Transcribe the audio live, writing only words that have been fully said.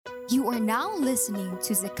You are now listening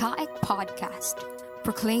to Zakaic Podcast,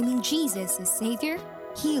 proclaiming Jesus as Savior,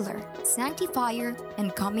 Healer, Sanctifier,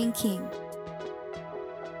 and Coming King.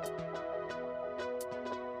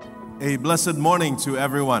 A blessed morning to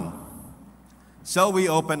everyone. Shall we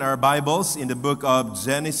open our Bibles in the book of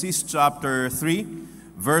Genesis chapter 3,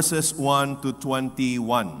 verses 1 to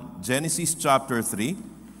 21. Genesis chapter 3,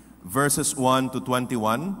 verses 1 to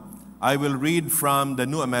 21. I will read from the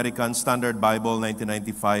New American Standard Bible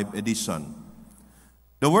 1995 edition.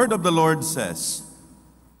 The word of the Lord says,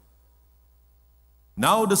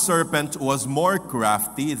 "Now the serpent was more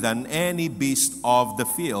crafty than any beast of the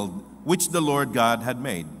field which the Lord God had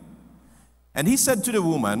made. And he said to the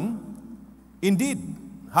woman, 'Indeed,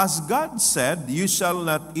 has God said, you shall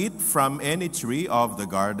not eat from any tree of the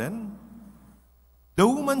garden?' The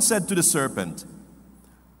woman said to the serpent,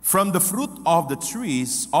 'From the fruit of the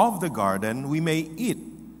trees of the garden we may eat,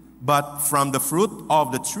 but from the fruit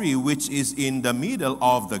of the tree which is in the middle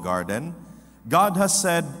of the garden, God has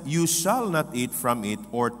said, you shall not eat from it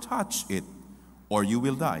or touch it, or you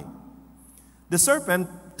will die.' The serpent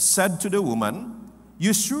said to the woman,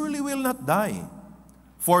 'You surely will not die,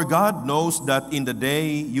 for God knows that in the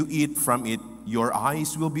day you eat from it, your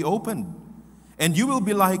eyes will be opened, and you will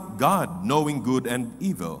be like God, knowing good and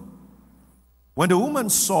evil.' When the woman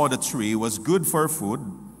saw the tree was good for food,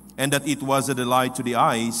 and that it was a delight to the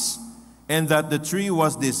eyes, and that the tree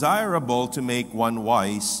was desirable to make one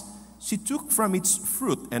wise, she took from its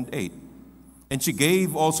fruit and ate. And she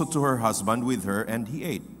gave also to her husband with her, and he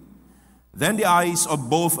ate. Then the eyes of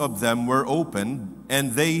both of them were opened,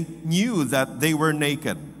 and they knew that they were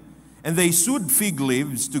naked. And they sewed fig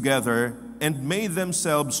leaves together and made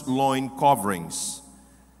themselves loin coverings.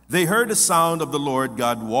 They heard the sound of the Lord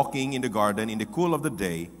God walking in the garden in the cool of the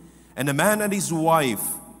day, and the man and his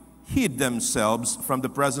wife hid themselves from the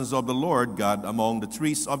presence of the Lord God among the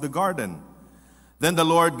trees of the garden. Then the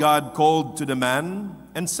Lord God called to the man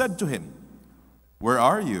and said to him, 'Where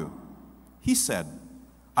are you?' He said,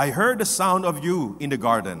 'I heard the sound of you in the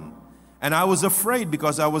garden, and I was afraid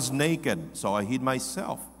because I was naked, so I hid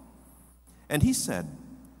myself.' And he said,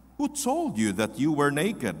 'Who told you that you were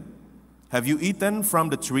naked? Have you eaten from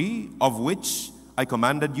the tree of which I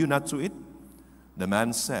commanded you not to eat?' The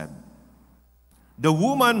man said, 'The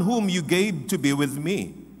woman whom you gave to be with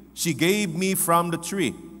me, she gave me from the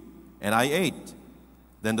tree, and I ate.'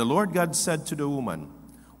 Then the Lord God said to the woman,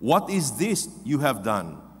 'What is this you have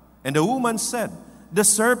done?' And the woman said, 'The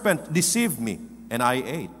serpent deceived me, and I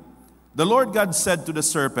ate.' The Lord God said to the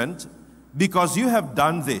serpent, 'Because you have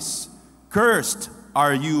done this, cursed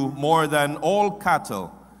are you more than all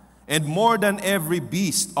cattle, and more than every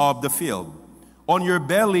beast of the field. On your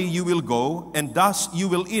belly you will go, and dust you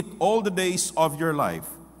will eat all the days of your life.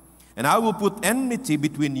 And I will put enmity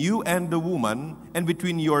between you and the woman, and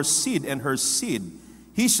between your seed and her seed.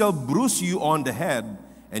 He shall bruise you on the head,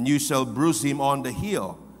 and you shall bruise him on the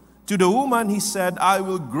heel.' To the woman he said, 'I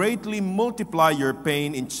will greatly multiply your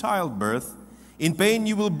pain in childbirth. In pain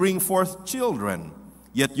you will bring forth children.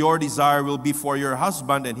 Yet your desire will be for your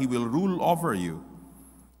husband, and he will rule over you.'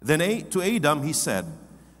 Then to Adam he said,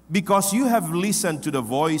 'Because you have listened to the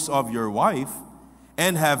voice of your wife,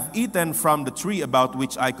 and have eaten from the tree about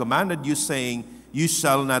which I commanded you, saying, you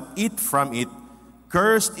shall not eat from it,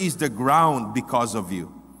 cursed is the ground because of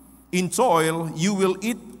you. In toil you will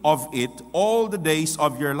eat of it all the days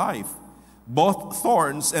of your life. Both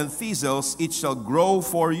thorns and thistles it shall grow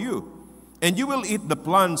for you, and you will eat the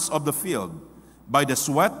plants of the field. By the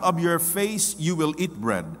sweat of your face you will eat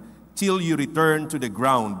bread, till you return to the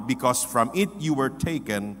ground, because from it you were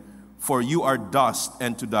taken, for you are dust,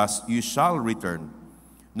 and to dust you shall return.'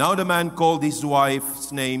 Now the man called his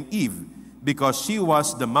wife's name Eve, because she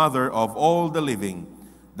was the mother of all the living.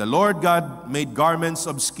 The Lord God made garments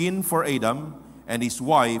of skin for Adam and his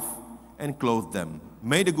wife, and clothed them."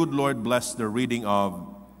 May the good Lord bless the reading of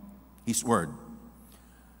his word.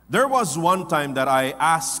 There was one time that I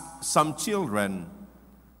asked some children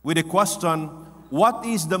with a question, "What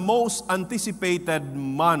is the most anticipated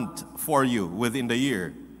month for you within the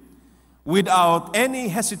year?" Without any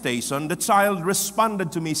hesitation, the child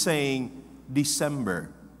responded to me saying,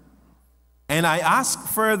 "December." And I asked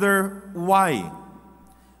further, "Why?"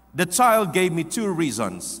 The child gave me 2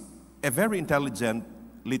 reasons. A very intelligent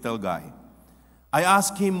little guy. I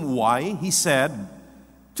asked him why. He said,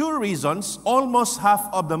 2 reasons. Almost half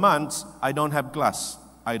of the months, I don't have class.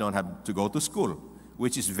 I don't have to go to school,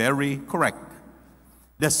 which is very correct.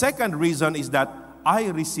 The second reason is that I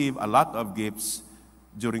receive a lot of gifts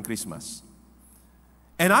during Christmas.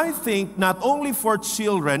 And I think not only for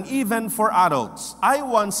children, even for adults. I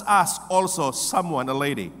once asked also someone, a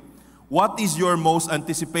lady, What is your most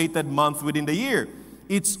anticipated month within the year?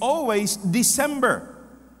 It's always December.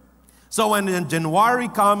 So when January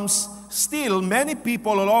comes, still many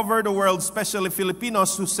people all over the world, especially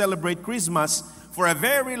Filipinos who celebrate Christmas for a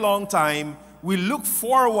very long time, we look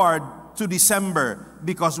forward to December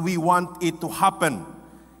because we want it to happen.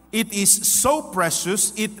 It is so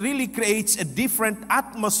precious, it really creates a different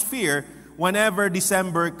atmosphere whenever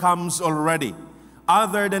December comes already.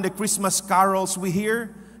 Other than the Christmas carols we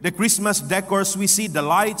hear, the Christmas decors we see, the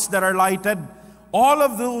lights that are lighted, all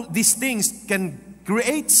of these things can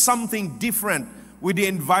create something different with the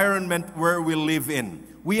environment where we live in.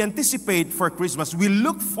 We anticipate for Christmas. We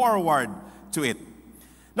look forward to it.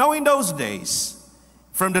 Now in those days,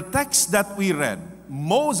 from the text that we read,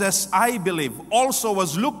 Moses, I believe, also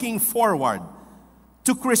was looking forward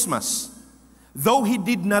to Christmas. Though he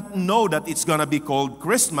did not know that it's going to be called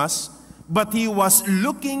Christmas, but he was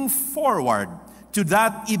looking forward to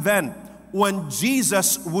that event when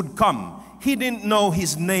Jesus would come. He didn't know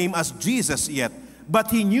his name as Jesus yet,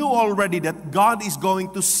 but he knew already that God is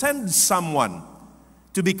going to send someone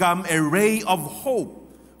to become a ray of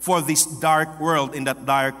hope for this dark world in that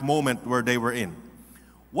dark moment where they were in.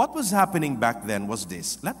 What was happening back then was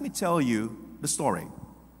this. Let me tell you the story.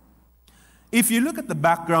 If you look at the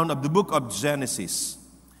background of the book of Genesis,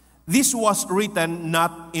 this was written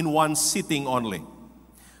not in one sitting only.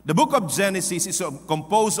 The book of Genesis is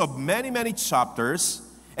composed of many, many chapters,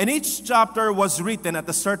 and each chapter was written at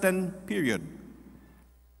a certain period.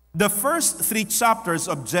 The first 3 chapters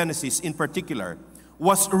of Genesis in particular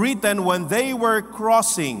was written when they were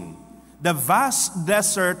crossing the vast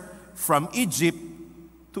desert from Egypt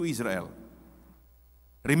to Israel.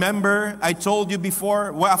 Remember, I told you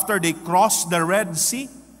before, after they crossed the Red Sea,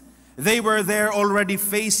 they were there already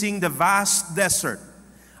facing the vast desert.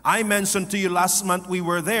 I mentioned to you last month we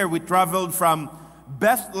were there. We traveled from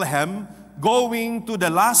Bethlehem going to the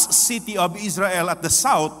last city of Israel at the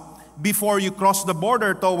south. Before you cross the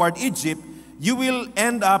border toward Egypt, you will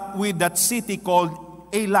end up with that city called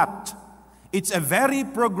Eilat. It's a very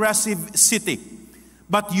progressive city.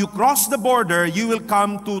 But you cross the border, you will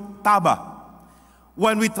come to Taba.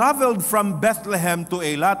 When we traveled from Bethlehem to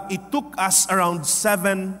Eilat, it took us around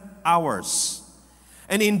 7 hours.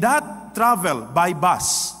 And in that travel by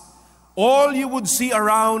bus, all you would see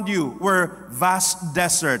around you were vast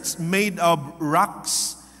deserts made of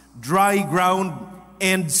rocks, dry ground,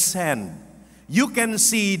 and sand. You can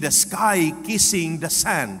see the sky kissing the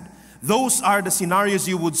sand. Those are the scenarios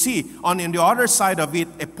you would see. On the other side of it,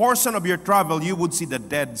 a portion of your travel, you would see the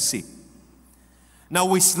Dead Sea. Now,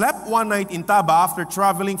 we slept one night in Taba after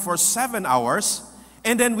traveling for 7 hours.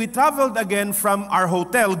 And then we traveled again from our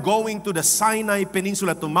hotel going to the Sinai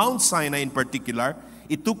Peninsula, to Mount Sinai in particular.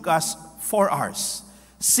 It took us 4 hours,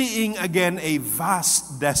 seeing again a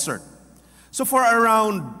vast desert. So for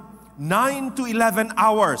around 9 to 11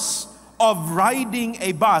 hours of riding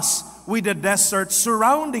a bus with the desert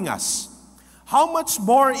surrounding us. How much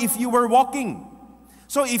more if you were walking?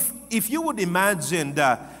 So if you would imagine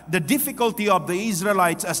the difficulty of the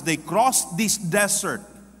Israelites as they crossed this desert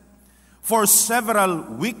for several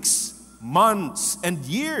weeks, months, and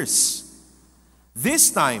years,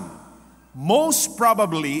 this time, most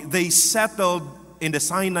probably they settled in the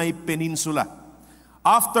Sinai Peninsula.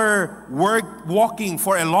 After walking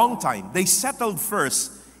for a long time, they settled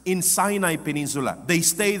first in Sinai Peninsula. They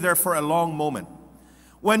stayed there for a long moment.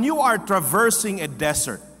 When you are traversing a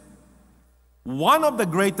desert, one of the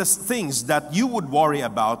greatest things that you would worry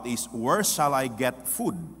about is, where shall I get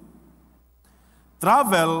food?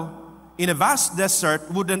 Travel in a vast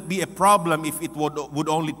desert wouldn't be a problem if it would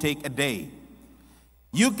only take a day.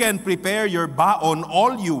 You can prepare your baon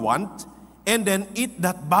all you want and then eat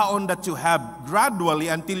that baon that you have gradually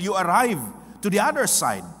until you arrive to the other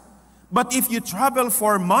side. But if you travel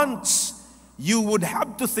for months, you would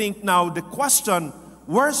have to think now the question,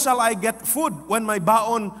 where shall I get food when my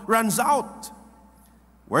baon runs out?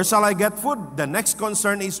 Where shall I get food? The next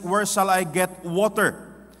concern is, where shall I get water?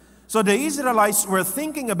 So the Israelites were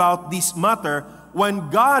thinking about this matter when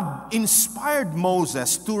God inspired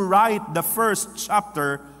Moses to write the first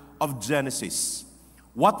chapter of Genesis.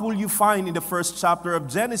 What will you find in the first chapter of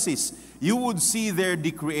Genesis? You would see there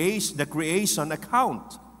the creation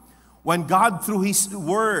account. When God, through His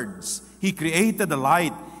words, He created the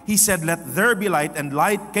light. He said, let there be light, and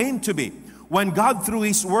light came to be. When God, through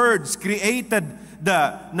His words, created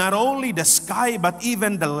not only the sky, but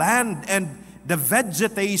even the land and the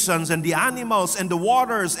vegetations and the animals and the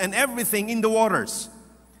waters and everything in the waters,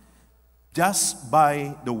 just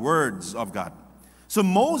by the words of God. So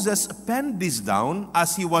Moses penned this down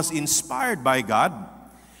as he was inspired by God.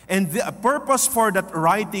 And the purpose for that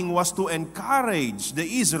writing was to encourage the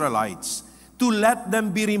Israelites, to let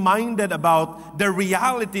them be reminded about the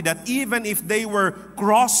reality that even if they were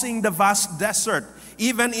crossing the vast desert,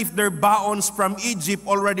 even if their baons from Egypt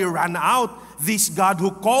already ran out, this God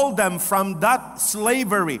who called them from that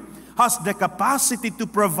slavery has the capacity to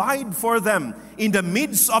provide for them in the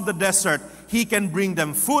midst of the desert. He can bring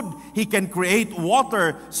them food, He can create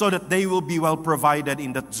water so that they will be well provided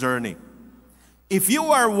in that journey. If you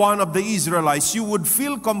are one of the Israelites, you would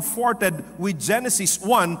feel comforted with Genesis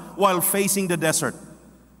 1 while facing the desert.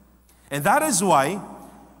 And that is why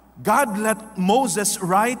God let Moses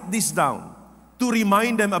write this down to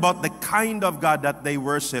remind them about the kind of God that they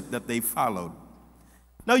worship, that they followed.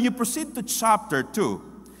 Now you proceed to chapter 2.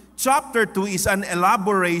 Chapter 2 is an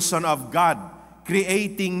elaboration of God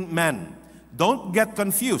creating man. Don't get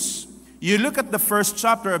confused. You look at the first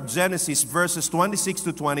chapter of Genesis, verses 26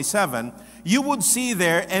 to 27, you would see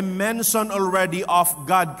there a mention already of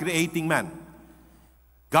God creating man.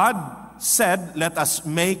 God said, let us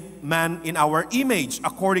make man in our image,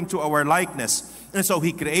 according to our likeness. And so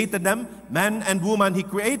He created them, man and woman, He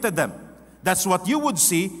created them. That's what you would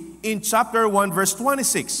see in chapter 1, verse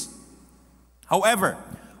 26. However,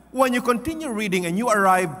 when you continue reading and you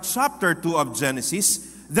arrive chapter 2 of Genesis,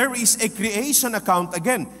 there is a creation account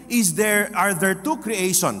again. Are there two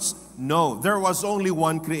creations? No, there was only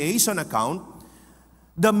one creation account.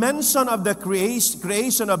 The mention of the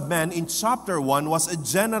creation of man in chapter 1 was a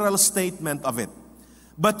general statement of it.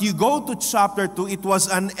 But you go to chapter 2, it was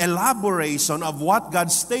an elaboration of what God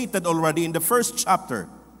stated already in the first chapter.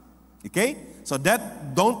 Okay? So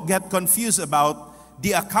don't get confused about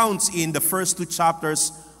the accounts in the first two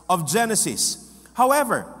chapters of Genesis.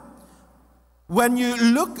 However, when you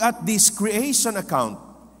look at this creation account,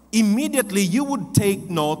 immediately you would take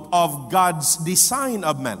note of God's design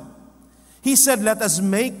of man. He said, let us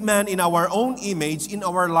make man in our own image, in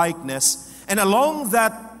our likeness. And along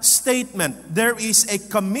that statement, there is a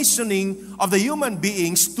commissioning of the human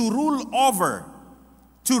beings to rule over,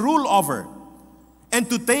 and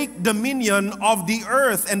to take dominion of the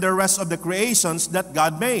earth and the rest of the creations that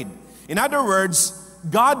God made. In other words,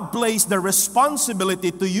 God placed the responsibility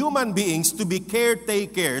to human beings to be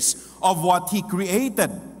caretakers of what He created.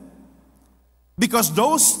 Because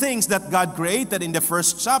those things that God created in the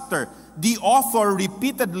first chapter, the author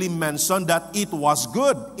repeatedly mentioned that it was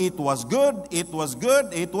good, it was good, it was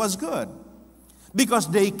good, it was good. Because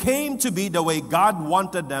they came to be the way God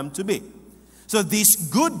wanted them to be. So these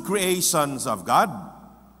good creations of God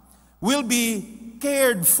will be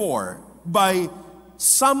cared for by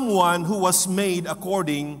someone who was made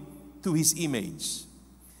according to His image.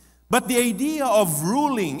 But the idea of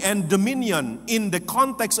ruling and dominion in the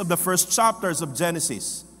context of the first chapters of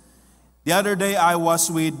Genesis. The other day I was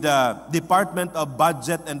with the Department of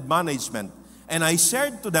Budget and Management, and I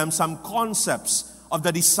shared to them some concepts of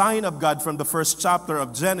the design of God from the first chapter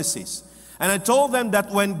of Genesis. And I told them that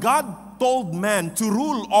when God told man to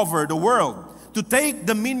rule over the world, to take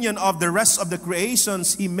dominion of the rest of the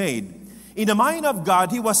creations He made, in the mind of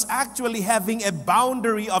God, He was actually having a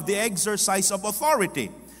boundary of the exercise of authority.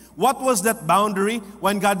 What was that boundary?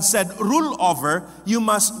 When God said, rule over,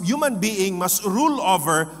 human being must rule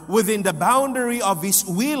over within the boundary of His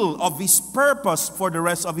will, of His purpose for the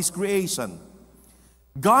rest of His creation.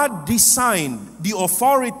 God designed the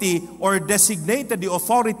authority or designated the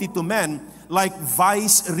authority to men like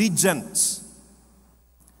vice regents.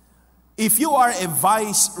 If you are a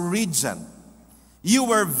vice regent, you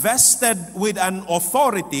were vested with an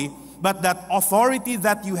authority, but that authority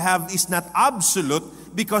that you have is not absolute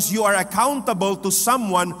because you are accountable to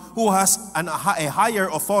someone who has a higher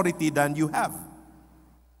authority than you have.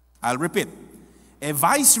 I'll repeat. A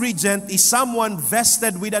vice regent is someone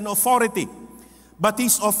vested with an authority, but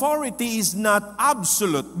his authority is not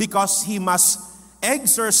absolute because he must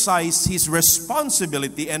exercise his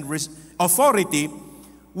responsibility and authority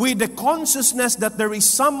with the consciousness that there is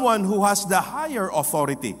someone who has the higher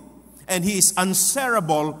authority, and he is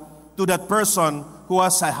answerable to that person who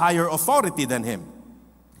has a higher authority than him.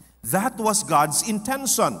 That was God's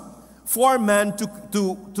intention, for man to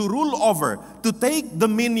rule over, to take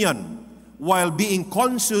dominion, while being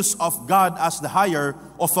conscious of God as the higher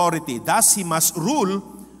authority. Thus, he must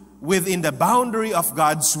rule within the boundary of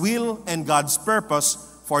God's will and God's purpose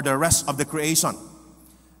for the rest of the creation.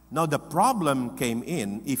 Now, the problem came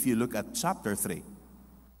in if you look at chapter 3.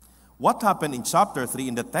 What happened in chapter 3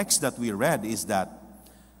 in the text that we read is that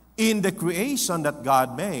in the creation that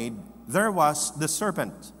God made, there was the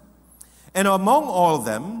serpent. And among all of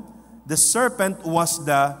them, the serpent was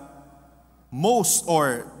the most,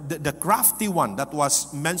 or the crafty one that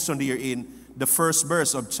was mentioned here in the first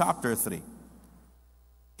verse of chapter 3.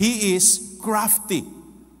 He is crafty.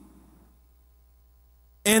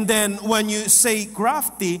 And then when you say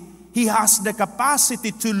crafty, he has the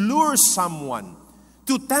capacity to lure someone,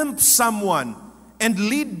 to tempt someone, and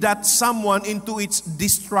lead that someone into its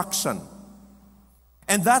destruction.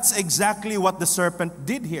 And that's exactly what the serpent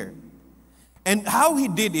did here. And how he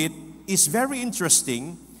did it is very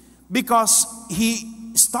interesting, because he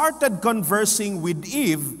started conversing with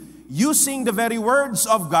Eve using the very words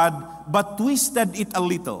of God, but twisted it a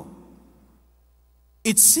little.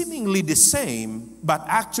 It's seemingly the same, but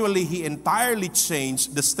actually he entirely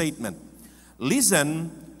changed the statement.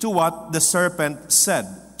 Listen to what the serpent said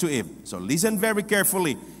to Eve. So listen very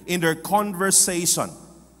carefully in their conversation.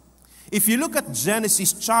 If you look at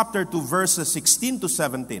Genesis chapter 2, verses 16 to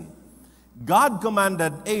 17, God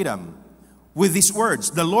commanded Adam with these words.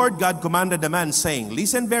 The Lord God commanded the man, saying,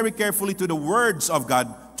 listen very carefully to the words of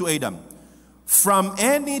God to Adam. From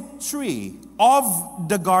any tree of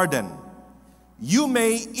the garden, you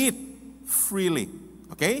may eat freely.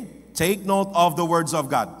 Okay? Take note of the words of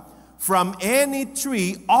God. From any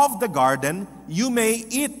tree of the garden, you may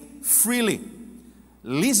eat freely.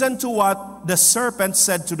 Listen to what the serpent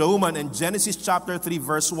said to the woman in Genesis chapter 3,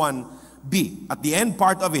 verse 1b. At the end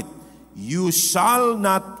part of it, you shall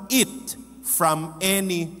not eat from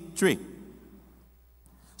any tree.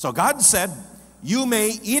 So God said, you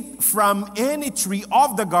may eat from any tree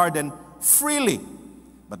of the garden freely.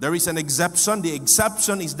 But there is an exception. The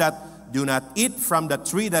exception is that do not eat from the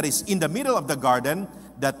tree that is in the middle of the garden,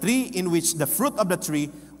 the tree in which the fruit of the tree,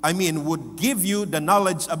 would give you the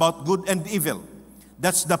knowledge about good and evil.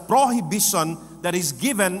 That's the prohibition that is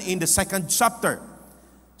given in the second chapter.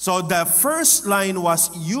 So the first line was,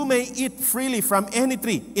 you may eat freely from any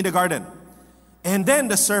tree in the garden. And then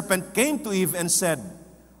the serpent came to Eve and said,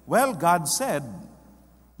 well, God said,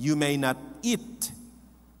 you may not eat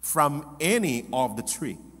from any of the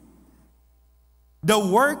tree. The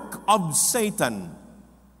work of Satan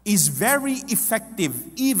is very effective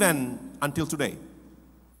even until today.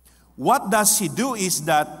 What does he do is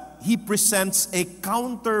that he presents a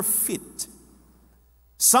counterfeit.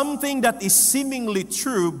 Something that is seemingly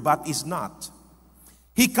true but is not.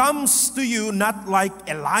 He comes to you not like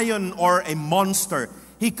a lion or a monster.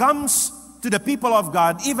 He comes to the people of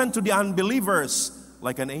God, even to the unbelievers,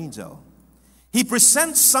 like an angel. He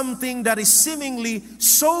presents something that is seemingly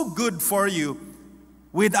so good for you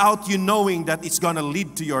without you knowing that it's going to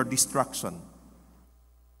lead to your destruction.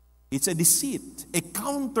 It's a deceit, a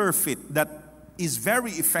counterfeit that is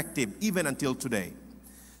very effective even until today.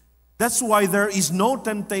 That's why there is no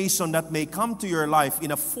temptation that may come to your life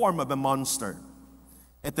in a form of a monster.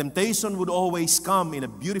 A temptation would always come in a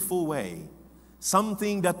beautiful way.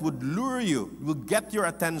 Something that would lure you, will get your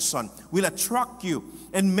attention, will attract you,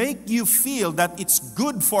 and make you feel that it's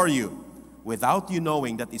good for you without you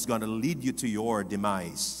knowing that it's going to lead you to your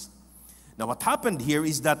demise. Now what happened here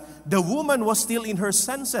is that the woman was still in her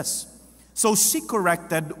senses. So she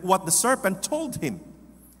corrected what the serpent told him.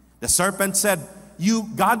 The serpent said,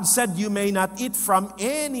 God said you may not eat from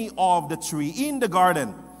any of the tree in the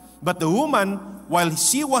garden. But the woman, while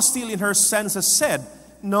she was still in her senses, said,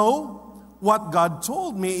 no, what God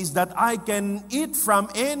told me is that I can eat from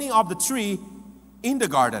any of the tree in the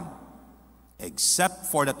garden, except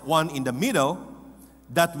for that one in the middle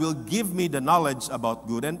that will give me the knowledge about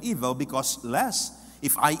good and evil, because lest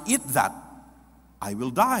if I eat that, I will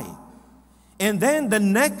die. And then the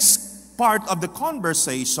next part of the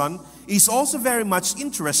conversation is also very much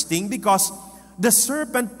interesting, because the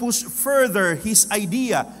serpent pushed further his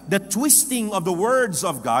idea. The twisting of the words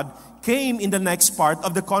of God came in the next part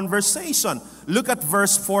of the conversation. Look at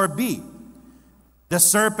verse 4b.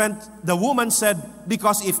 The woman said,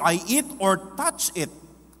 because if I eat or touch it,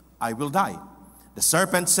 I will die. The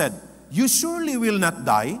serpent said, you surely will not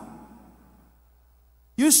die.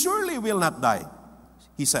 You surely will not die,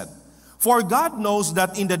 he said. For God knows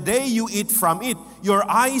that in the day you eat from it, your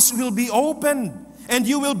eyes will be opened, and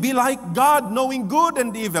you will be like God, knowing good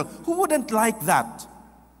and evil. Who wouldn't like that?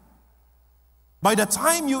 By the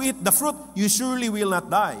time you eat the fruit, you surely will not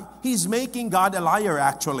die. He's making God a liar,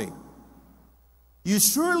 actually. You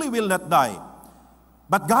surely will not die.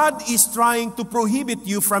 But God is trying to prohibit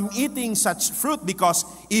you from eating such fruit, because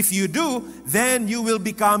if you do, then you will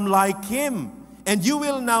become like Him. And you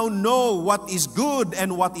will now know what is good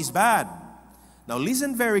and what is bad. Now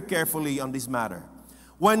listen very carefully on this matter.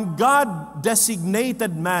 When God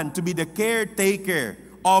designated man to be the caretaker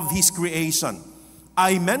of His creation,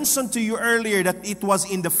 I mentioned to you earlier that it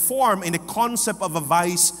was in the concept of a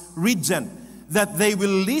vice regent. that they will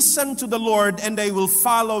listen to the Lord and they will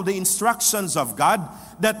follow the instructions of God,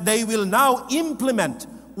 that they will now implement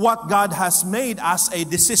what God has made as a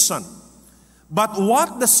decision. But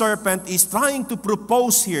what the serpent is trying to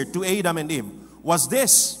propose here to Adam and Eve was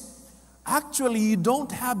this. Actually, you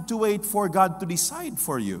don't have to wait for God to decide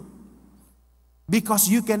for you, because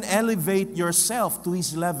you can elevate yourself to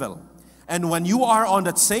His level. And when you are on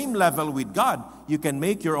that same level with God, you can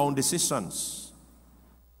make your own decisions.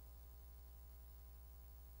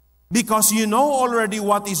 Because you know already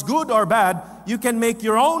what is good or bad, you can make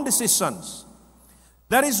your own decisions.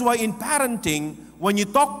 That is why in parenting, when you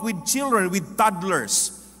talk with children, with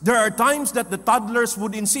toddlers, there are times that the toddlers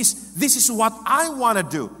would insist, this is what I want to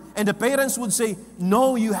do. And the parents would say,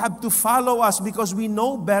 no, you have to follow us because we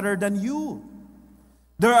know better than you.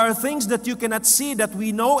 There are things that you cannot see that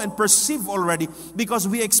we know and perceive already because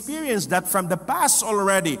we experienced that from the past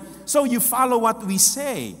already. So you follow what we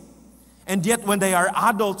say. And yet when they are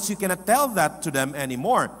adults, you cannot tell that to them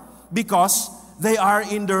anymore because they are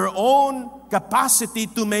in their own capacity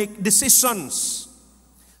to make decisions.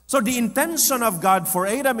 So the intention of God for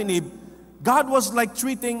Adam and Eve, God was like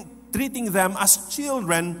treating them as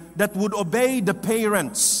children that would obey the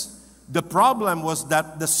parents. The problem was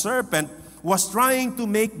that the serpent was trying to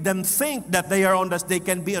make them think that they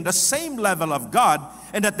can be on the same level of God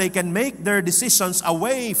and that they can make their decisions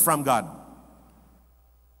away from God.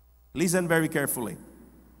 Listen very carefully.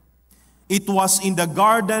 It was in the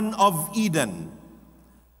Garden of Eden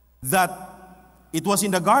that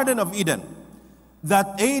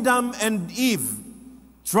Adam and Eve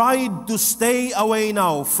tried to stay away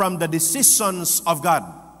now from the decisions of God.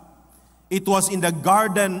 It was in the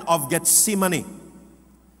Garden of Gethsemane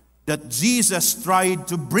that Jesus tried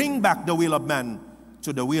to bring back the will of man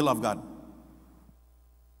to the will of God.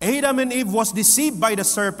 Adam and Eve was deceived by the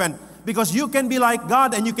serpent because you can be like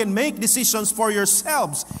God and you can make decisions for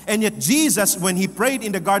yourselves. And yet Jesus, when He prayed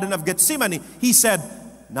in the Garden of Gethsemane, He said,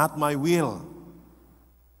 not my will,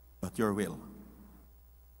 but your will.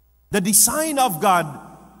 The design of God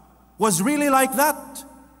was really like that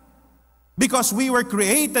because we were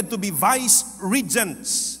created to be vice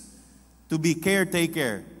regents, to be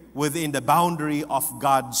caretaker within the boundary of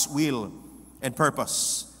God's will and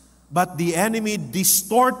purpose. But the enemy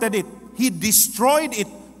distorted it. He destroyed it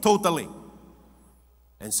totally.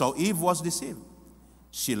 And so Eve was deceived.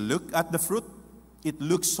 She looked at the fruit. It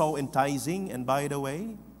looks so enticing. And by the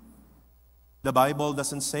way, the Bible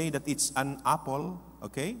doesn't say that it's an apple,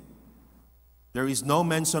 okay? There is no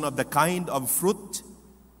mention of the kind of fruit,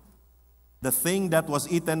 the thing that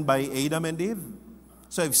was eaten by Adam and Eve.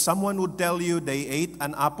 So if someone would tell you they ate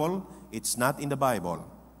an apple, it's not in the Bible.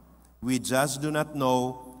 We just do not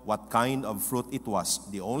know what kind of fruit it was.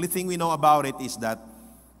 The only thing we know about it is that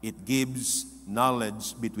it gives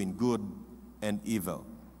knowledge between good and evil.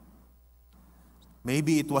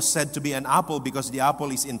 Maybe it was said to be an apple because the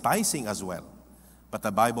apple is enticing as well. But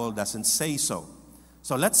the Bible doesn't say so.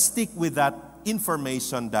 So let's stick with that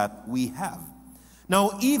information that we have.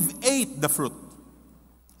 Now Eve ate the fruit.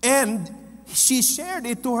 And she shared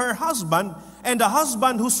it to her husband, and the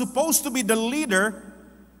husband, who's supposed to be the leader,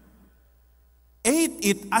 ate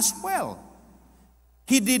it as well.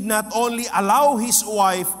 He did not only allow his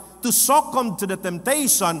wife to succumb to the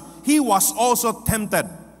temptation, he was also tempted.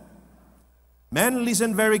 Men,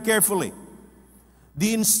 listen very carefully.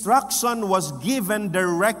 The instruction was given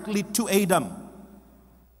directly to Adam.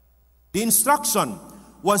 The instruction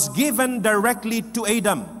was given directly to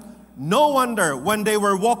Adam. No wonder when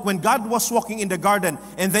God was walking in the garden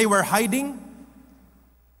and they were hiding,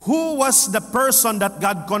 who was the person that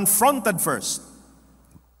God confronted first?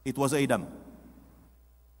 It was Adam.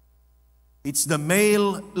 It's the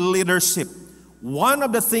male leadership. One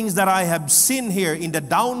of the things that I have seen here in the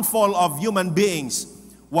downfall of human beings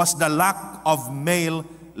was the lack of male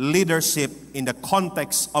leadership in the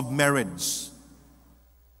context of marriage.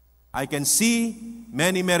 I can see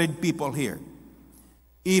many married people here.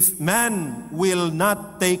 If man will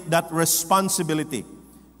not take that responsibility,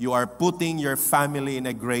 you are putting your family in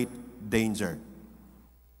a great danger.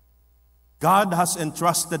 God has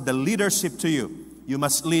entrusted the leadership to you. You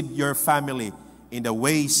must lead your family in the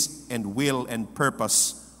ways and will and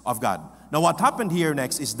purpose of God. Now what happened here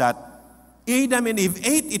next is that Adam and Eve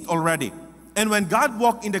ate it already. And when God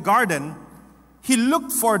walked in the garden, He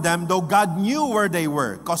looked for them, though God knew where they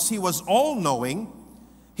were, because He was all-knowing.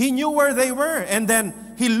 He knew where they were. And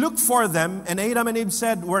then He looked for them, and Adam and Eve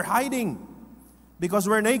said, we're hiding because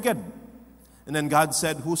we're naked. And then God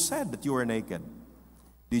said, who said that you were naked?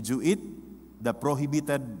 Did you eat the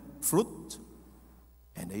prohibited fruit?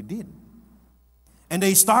 And they did. And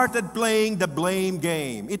they started playing the blame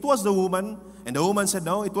game. It was the woman, and the woman said,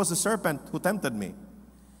 no, it was the serpent who tempted me.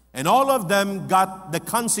 And all of them got the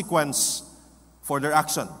consequence for their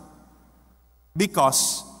action.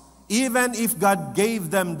 Because even if God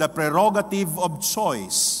gave them the prerogative of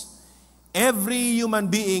choice, every human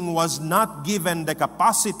being was not given the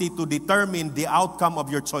capacity to determine the outcome of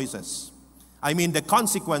your choices. I mean, the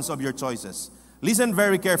consequence of your choices. Listen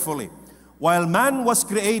very carefully. While man was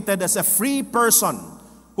created as a free person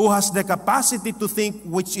who has the capacity to think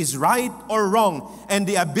which is right or wrong and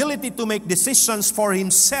the ability to make decisions for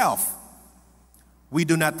himself, we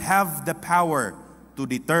do not have the power to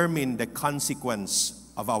determine the consequence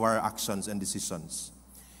of our actions and decisions.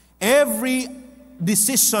 Every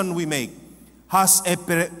decision we make has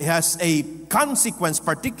a consequence,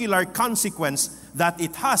 particular consequence that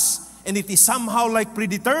it has, and it is somehow like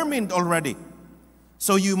predetermined already.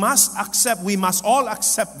 So we must all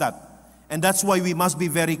accept that. And that's why we must be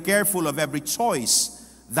very careful of every choice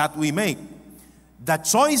that we make. That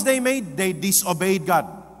choice they made, they disobeyed God.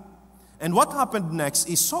 And what happened next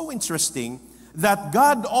is so interesting, that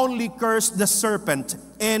God only cursed the serpent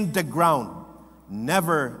and the ground,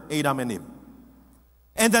 never Adam and Eve.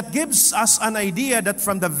 And that gives us an idea that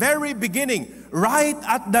from the very beginning, right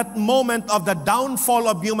at that moment of the downfall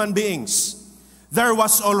of human beings, there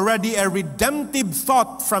was already a redemptive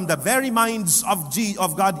thought from the very minds of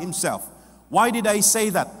God Himself. Why did I say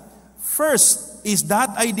that? First is that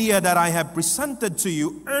idea that I have presented to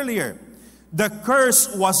you earlier. The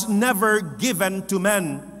curse was never given to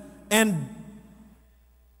man and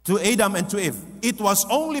to Adam and to Eve. It was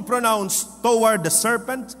only pronounced toward the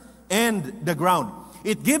serpent and the ground.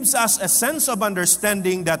 It gives us a sense of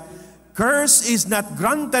understanding that curse is not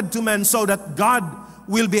granted to men so that God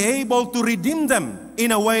will be able to redeem them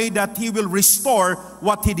in a way that He will restore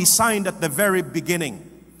what He designed at the very beginning.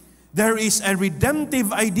 There is a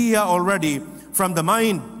redemptive idea already from the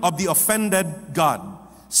mind of the offended God.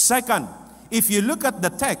 Second, if you look at the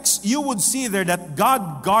text, you would see there that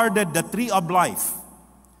God guarded the tree of life.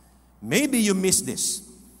 Maybe you missed this.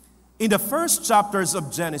 In the first chapters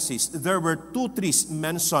of Genesis, there were two trees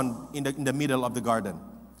mentioned in the middle of the garden.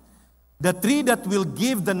 The tree that will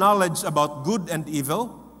give the knowledge about good and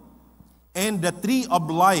evil, and the tree of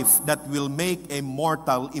life that will make a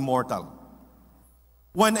mortal immortal.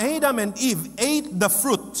 When Adam and Eve ate the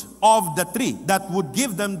fruit of the tree that would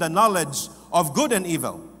give them the knowledge of good and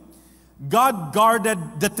evil, God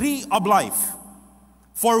guarded the tree of life.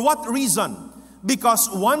 For what reason? Because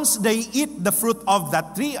once they eat the fruit of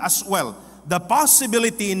that tree as well, the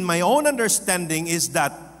possibility in my own understanding is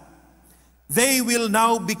that they will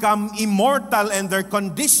now become immortal and their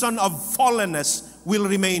condition of fallenness will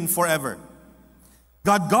remain forever.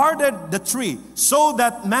 God guarded the tree so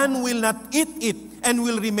that man will not eat it and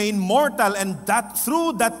will remain mortal, and that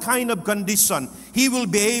through that kind of condition, He will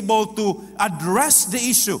be able to address the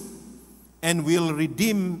issue and will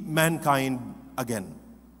redeem mankind again.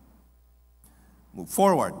 Move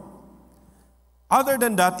forward. Other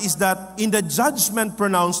than that is that in the judgment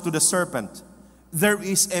pronounced to the serpent, there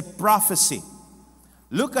is a prophecy.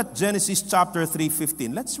 Look at Genesis chapter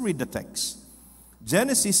 3:15. Let's read the text.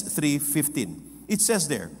 Genesis 3:15. It says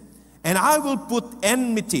there, "And I will put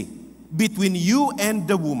enmity between you and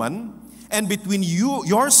the woman, and between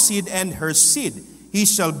your seed and her seed. He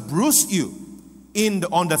shall bruise you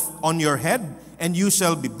on your head, and you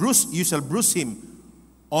shall bruise him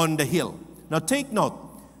on the heel." Now take note,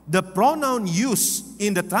 the pronoun used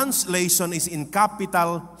in the translation is in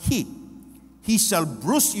capital He. He shall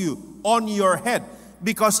bruise you on your head.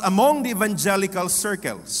 Because among the evangelical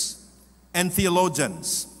circles and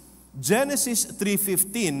theologians, Genesis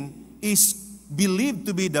 3:15 is believed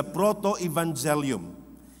to be the proto-evangelium.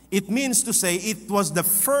 It means to say it was the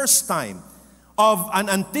first time of an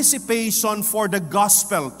anticipation for the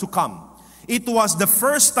gospel to come. It was the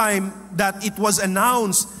first time that it was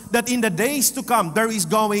announced that in the days to come, there is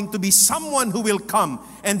going to be someone who will come,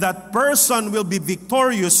 and that person will be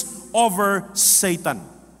victorious over Satan.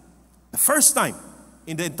 The first time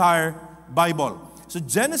in the entire Bible. So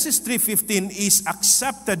Genesis 3:15 is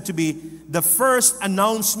accepted to be the first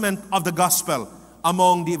announcement of the gospel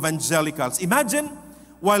among the evangelicals. Imagine,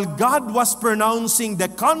 while God was pronouncing the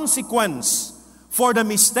consequence for the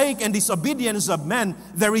mistake and disobedience of man,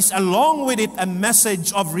 there is along with it a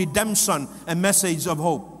message of redemption, a message of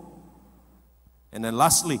hope. And then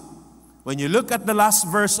lastly, when you look at the last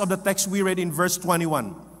verse of the text we read in verse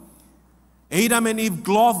 21, Adam and Eve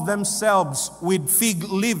clothed themselves with fig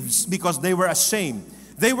leaves because they were ashamed.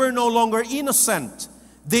 They were no longer innocent.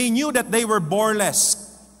 They knew that they were burlesque.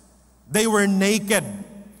 They were naked.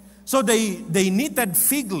 So they knitted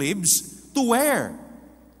fig leaves to wear.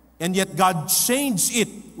 And yet God changed it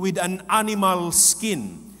with an animal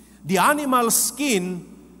skin. The animal skin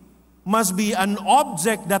must be an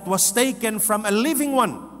object that was taken from a living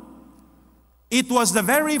one. It was the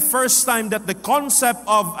very first time that the concept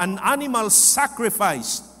of an animal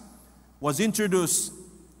sacrifice was introduced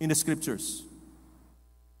in the scriptures.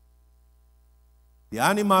 The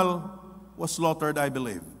animal was slaughtered, I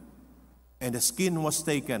believe, and the skin was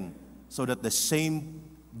taken so that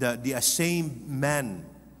the ashamed man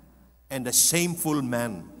and the shameful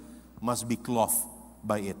man must be clothed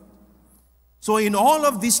by it. So in all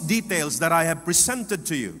of these details that I have presented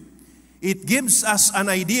to you, it gives us an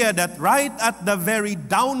idea that right at the very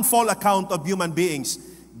downfall account of human beings,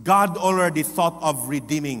 God already thought of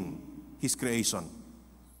redeeming His creation.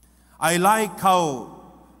 I like how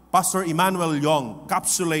Pastor Emmanuel Yong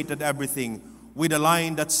encapsulated everything with a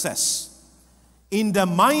line that says, in the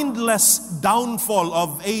mindless downfall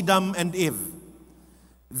of Adam and Eve,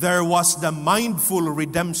 there was the mindful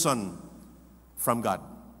redemption from God.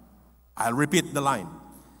 I'll repeat the line.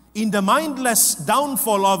 In the mindless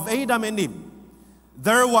downfall of Adam and Eve,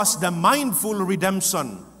 there was the mindful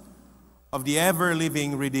redemption of the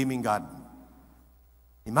ever-living, redeeming God.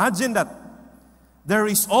 Imagine that. There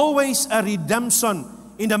is always a redemption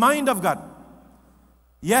in the mind of God.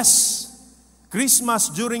 Yes, Christmas,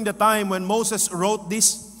 during the time when Moses wrote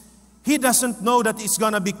this, he doesn't know that it's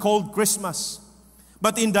going to be called Christmas.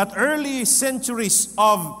 But in that early centuries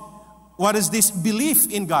of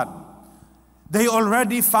belief in God, they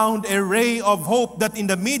already found a ray of hope that in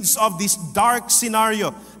the midst of this dark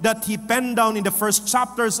scenario that he penned down in the first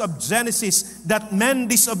chapters of Genesis, that men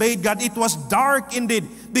disobeyed God. It was dark indeed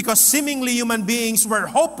because seemingly human beings were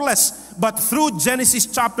hopeless. But through Genesis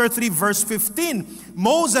chapter 3 verse 15,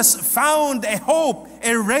 Moses found a hope,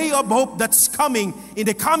 a ray of hope that's coming in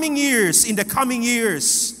the coming years. In the coming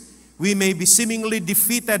years, we may be seemingly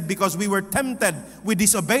defeated because we were tempted. We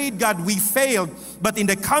disobeyed God. We failed. But in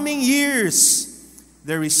the coming years,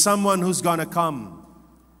 there is someone who's going to come.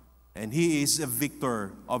 And he is a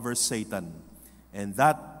victor over Satan. And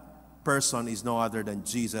that person is no other than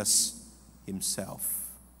Jesus Himself.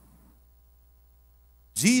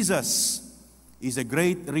 Jesus is a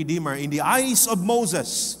great Redeemer. In the eyes of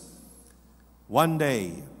Moses, one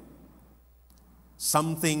day,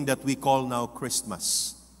 something that we call now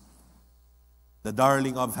Christmas, the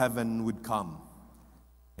darling of heaven would come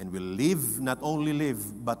and will live, not only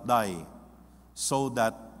live, but die, so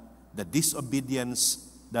that the disobedience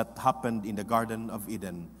that happened in the Garden of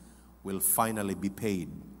Eden will finally be paid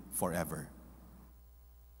forever.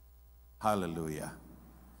 Hallelujah.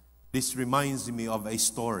 This reminds me of a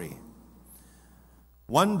story.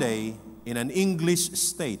 One day, in an English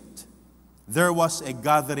state, there was a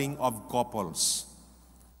gathering of couples,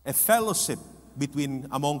 a fellowship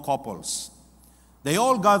among couples. They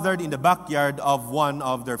all gathered in the backyard of one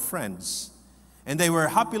of their friends, and they were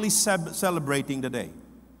happily celebrating the day.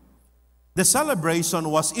 The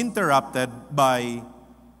celebration was interrupted by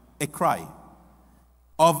a cry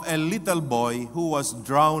of a little boy who was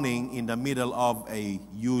drowning in the middle of a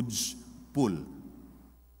huge pool.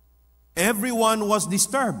 Everyone was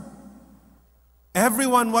disturbed.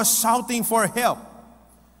 Everyone was shouting for help.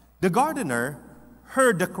 The gardener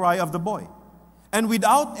heard the cry of the boy, and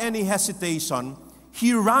without any hesitation,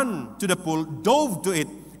 he ran to the pool, dove to it,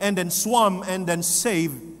 and then swam and then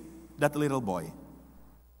saved that little boy.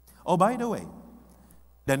 Oh, by the way,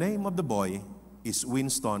 the name of the boy is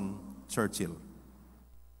Winston Churchill.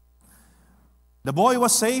 The boy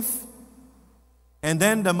was safe, and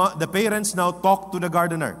then the parents now talked to the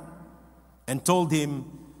gardener and told him,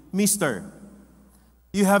 "Mister,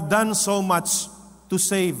 you have done so much to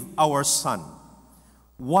save our son.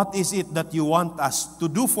 What is it that you want us to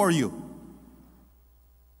do for you?"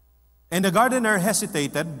 And the gardener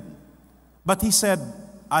hesitated, but he said,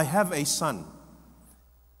 "I have a son,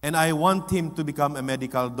 and I want him to become a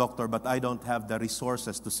medical doctor, but I don't have the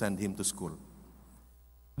resources to send him to school."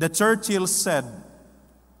 The Churchill said,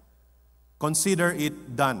 "Consider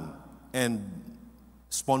it done and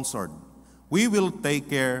sponsored. We will take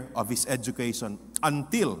care of his education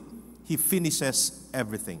until he finishes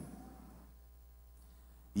everything."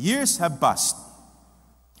 Years have passed.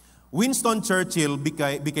 Winston Churchill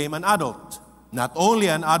became an adult. Not only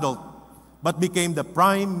an adult, but became the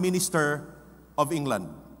Prime Minister of England.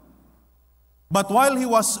 But while he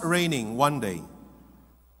was reigning one day,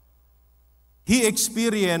 he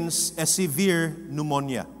experienced a severe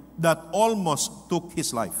pneumonia that almost took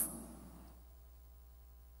his life.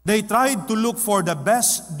 They tried to look for the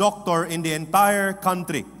best doctor in the entire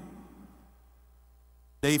country.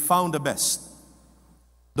 They found the best,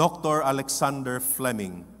 Dr. Alexander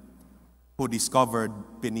Fleming, who discovered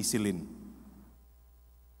penicillin.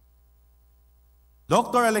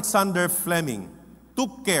 Dr. Alexander Fleming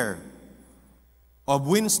took care of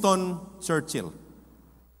Winston Churchill.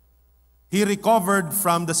 He recovered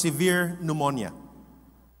from the severe pneumonia.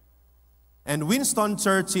 And Winston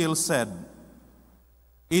Churchill said,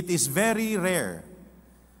 "It is very rare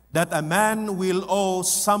that a man will owe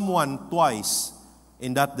someone twice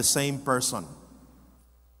in that the same person,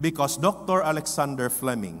 because Dr. Alexander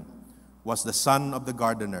Fleming was the son of the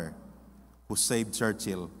gardener who saved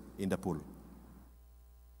Churchill in the pool."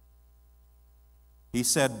 He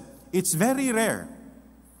said, "It's very rare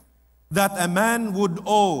that a man would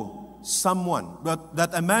owe someone, but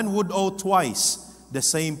that a man would owe twice the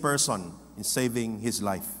same person in saving his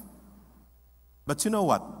life." But you know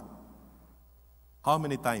what? How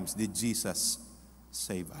many times did Jesus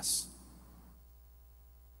save us?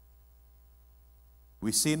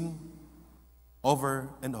 We sin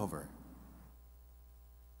over and over.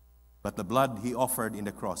 But the blood He offered in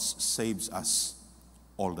the cross saves us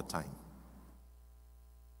all the time.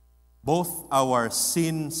 Both our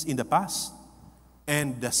sins in the past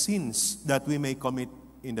and the sins that we may commit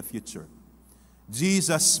in the future.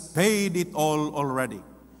 Jesus paid it all already.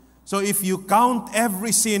 So if you count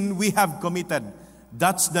every sin we have committed,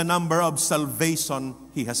 that's the number of salvation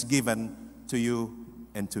He has given to you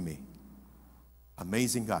and to me.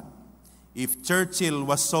 Amazing God. If Churchill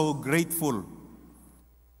was so grateful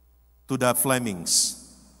to the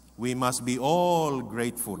Flemings, we must be all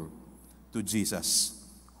grateful to Jesus,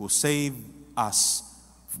 who saved us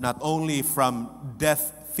not only from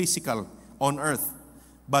death physical on earth,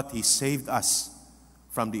 but He saved us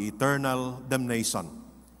from the eternal damnation.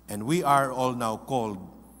 And we are all now called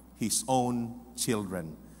His own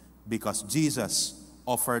children because Jesus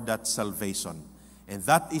offered that salvation. And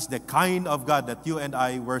that is the kind of God that you and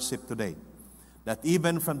I worship today. That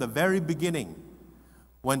even from the very beginning,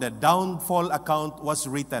 when the downfall account was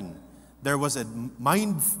written, there was a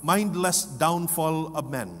mindless downfall of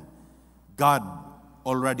men. God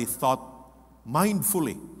already thought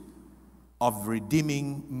mindfully of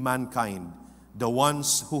redeeming mankind, the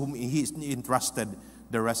ones whom He entrusted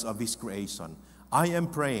the rest of His creation. I am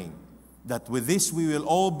praying that with this we will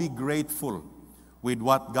all be grateful with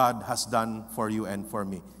what God has done for you and for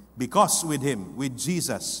me. Because with Him, with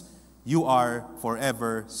Jesus, you are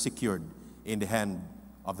forever secured in the hand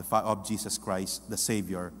of Jesus Christ, the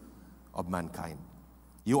Savior of mankind.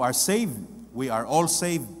 You are saved. We are all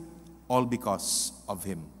saved, all because of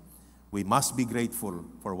Him. We must be grateful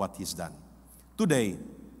for what He's done. Today,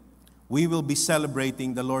 we will be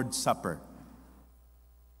celebrating the Lord's Supper.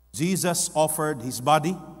 Jesus offered His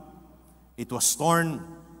body. It was torn.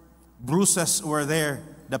 Bruises were there.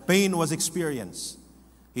 The pain was experienced.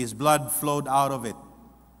 His blood flowed out of it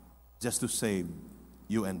just to save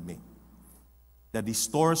you and me. The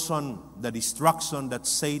distortion, the destruction that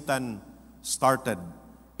Satan started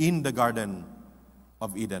in the Garden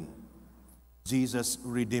of Eden, Jesus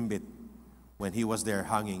redeemed it when He was there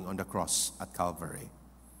hanging on the cross at Calvary.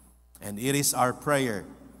 And it is our prayer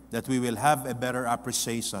that we will have a better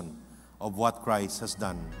appreciation of what Christ has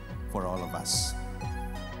done for all of us.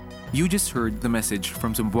 You just heard the message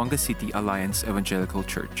from Zamboanga City Alliance Evangelical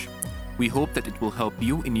Church. We hope that it will help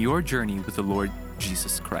you in your journey with the Lord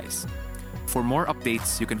Jesus Christ. For more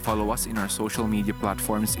updates, you can follow us in our social media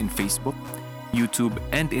platforms in Facebook, YouTube,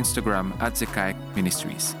 and Instagram at Zakaic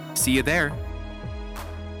Ministries. See you there!